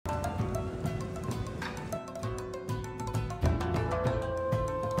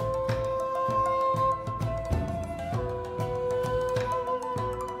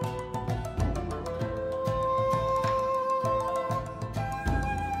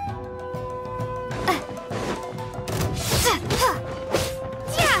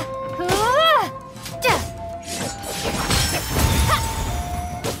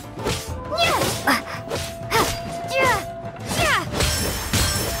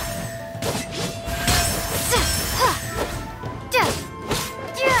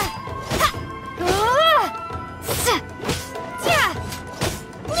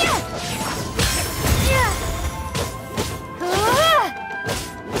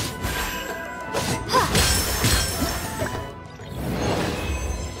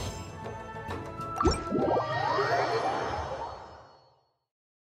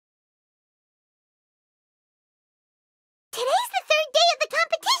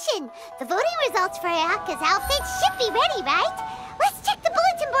The voting results for Ayaka's outfit should be ready, right? Let's check the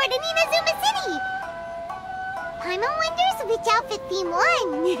bulletin board in Inazuma City! Paimon wonders which outfit theme won.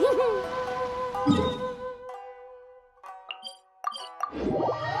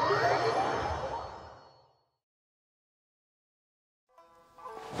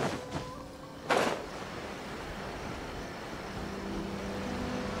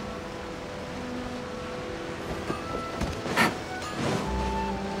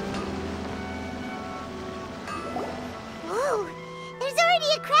 Whoa! There's already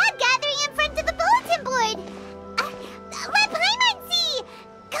a crowd gathering in front of the bulletin board! Let Paimon see!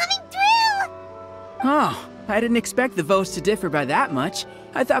 Coming through! Oh, I didn't expect the votes to differ by that much.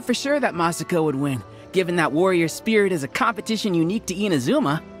 I thought for sure that Masako would win, given that warrior spirit is a competition unique to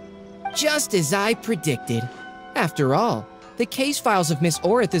Inazuma. Just as I predicted. After all, The Case Files of Miss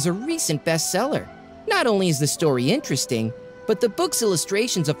Orith is a recent bestseller. Not only is the story interesting, but the book's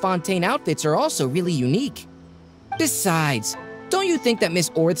illustrations of Fontaine outfits are also really unique. Besides, don't you think that Miss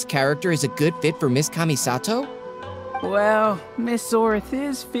Orith's character is a good fit for Miss Kamisato? Well, Miss Orith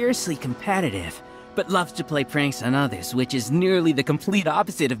is fiercely competitive, but loves to play pranks on others, which is nearly the complete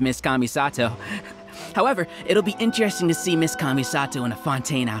opposite of Miss Kamisato. However, it'll be interesting to see Miss Kamisato in a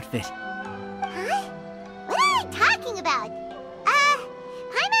Fontaine outfit. Huh? What are they talking about?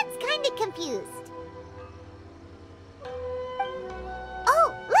 Paimon's kinda confused.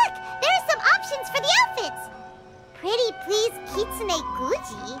 Oh, look! There are some options for the outfits! Pretty Please Kitsune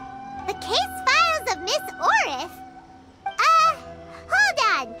Guji? The Case Files of Miss Orith? Hold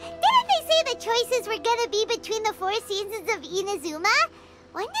on! Didn't they say the choices were gonna be between the 4 seasons of Inazuma?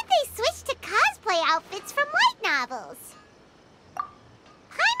 When did they switch to cosplay outfits from light novels?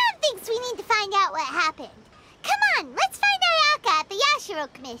 Paimon thinks we need to find out what happened. Come on, let's find Ayaka at the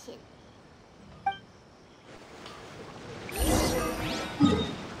Yashiro Commission.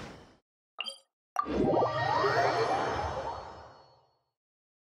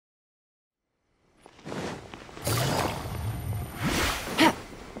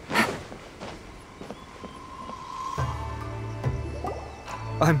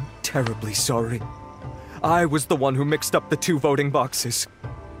 I'm terribly sorry. I was the one who mixed up the 2 voting boxes.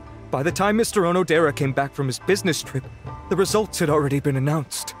 By the time Mr. Onodera came back from his business trip, the results had already been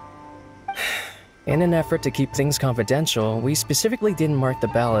announced. In an effort to keep things confidential, we specifically didn't mark the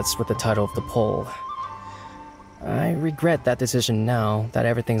ballots with the title of the poll. I regret that decision now that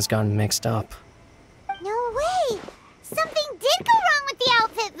everything's gone mixed up. No way! Something did go wrong with the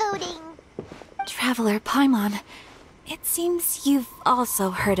outfit voting! Traveler Paimon, it seems you've also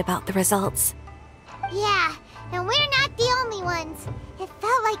heard about the results. Yeah, and we're not the only ones. It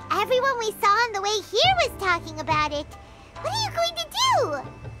felt like everyone we saw on the way here was talking about it. What are you going to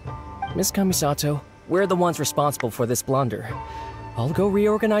do? Miss Kamisato, we're the ones responsible for this blunder. I'll go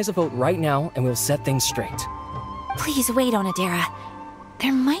reorganize a vote right now and we'll set things straight. Please wait, Onodera.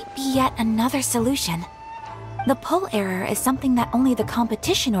 There might be yet another solution. The poll error is something that only the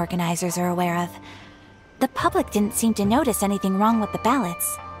competition organizers are aware of. The public didn't seem to notice anything wrong with the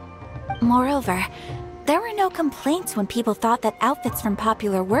ballots. Moreover, there were no complaints when people thought that outfits from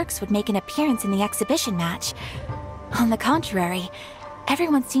popular works would make an appearance in the exhibition match. On the contrary,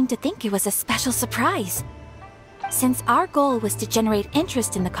 everyone seemed to think it was a special surprise. Since our goal was to generate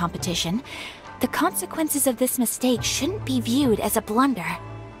interest in the competition, the consequences of this mistake shouldn't be viewed as a blunder.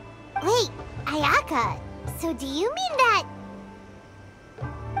 Wait, Ayaka, so do you mean that...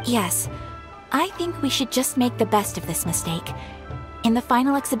 Yes. I think we should just make the best of this mistake. In the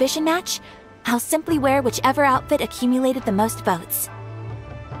final exhibition match, I'll simply wear whichever outfit accumulated the most votes.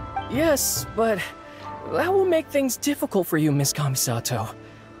 Yes, but that will make things difficult for you, Miss Kamisato.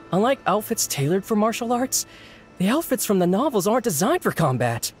 Unlike outfits tailored for martial arts, the outfits from the novels aren't designed for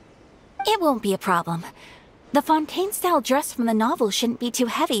combat. It won't be a problem. The Fontaine-style dress from the novel shouldn't be too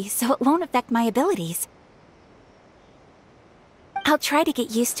heavy, so it won't affect my abilities. I'll try to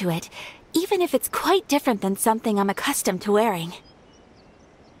get used to it, even if it's quite different than something I'm accustomed to wearing.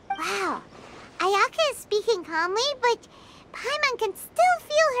 Wow, Ayaka is speaking calmly, but Paimon can still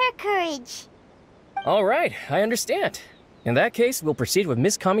feel her courage. All right, I understand. In that case, we'll proceed with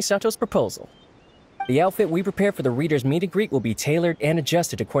Miss Kamisato's proposal. The outfit we prepare for the reader's meet and greet will be tailored and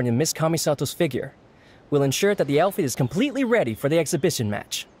adjusted according to Miss Kamisato's figure. We'll ensure that the outfit is completely ready for the exhibition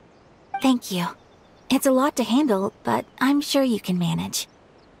match. Thank you. It's a lot to handle, but I'm sure you can manage.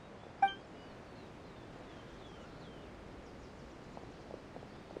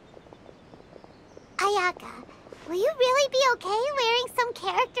 Ayaka, will you really be okay wearing some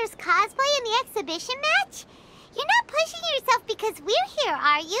character's cosplay in the exhibition match? You're not pushing yourself because we're here,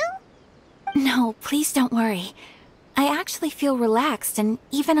 are you? No, please don't worry. I actually feel relaxed and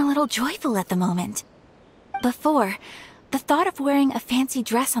even a little joyful at the moment. Before, the thought of wearing a fancy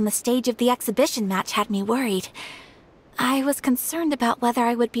dress on the stage of the exhibition match had me worried. I was concerned about whether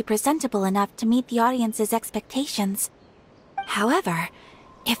I would be presentable enough to meet the audience's expectations. However,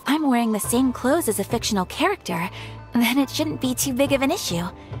 if I'm wearing the same clothes as a fictional character, then it shouldn't be too big of an issue.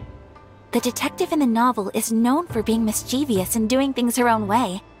 The detective in the novel is known for being mischievous and doing things her own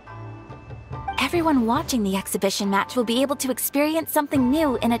way. Everyone watching the exhibition match will be able to experience something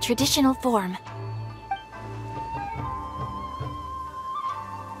new in a traditional form.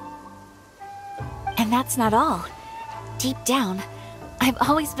 And that's not all. Deep down, I've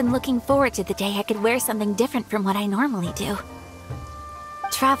always been looking forward to the day I could wear something different from what I normally do.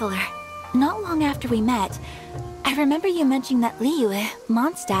 Traveler, not long after we met, I remember you mentioning that Liyue,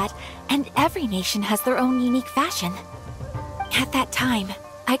 Mondstadt, and every nation has their own unique fashion. At that time,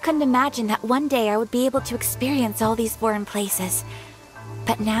 I couldn't imagine that one day I would be able to experience all these foreign places.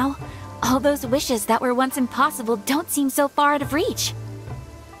 But now, all those wishes that were once impossible don't seem so far out of reach.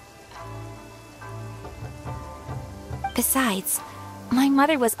 Besides, my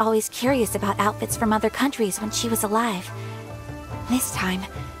mother was always curious about outfits from other countries when she was alive. This time,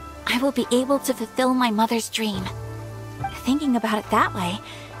 I will be able to fulfill my mother's dream. Thinking about it that way,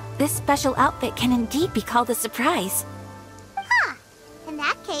 this special outfit can indeed be called a surprise. Huh. In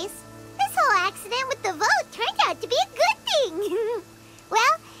that case, this whole accident with the vote turned out to be a good thing.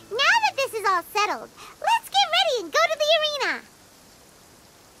 Well, now that this is all settled, let's get ready and go to the arena.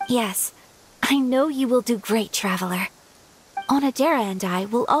 Yes, I know you will do great, Traveler. Onodera and I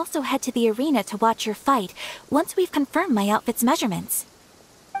will also head to the arena to watch your fight once we've confirmed my outfit's measurements.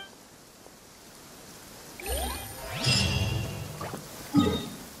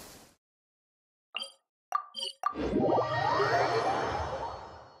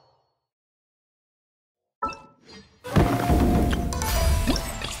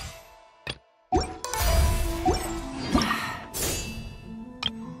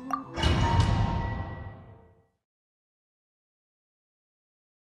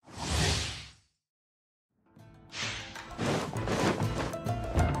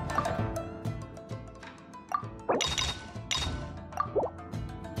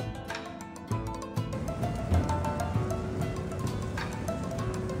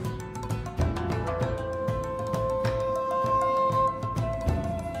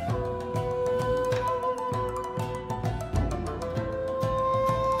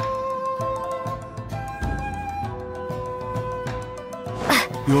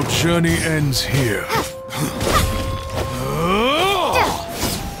 Your journey ends here.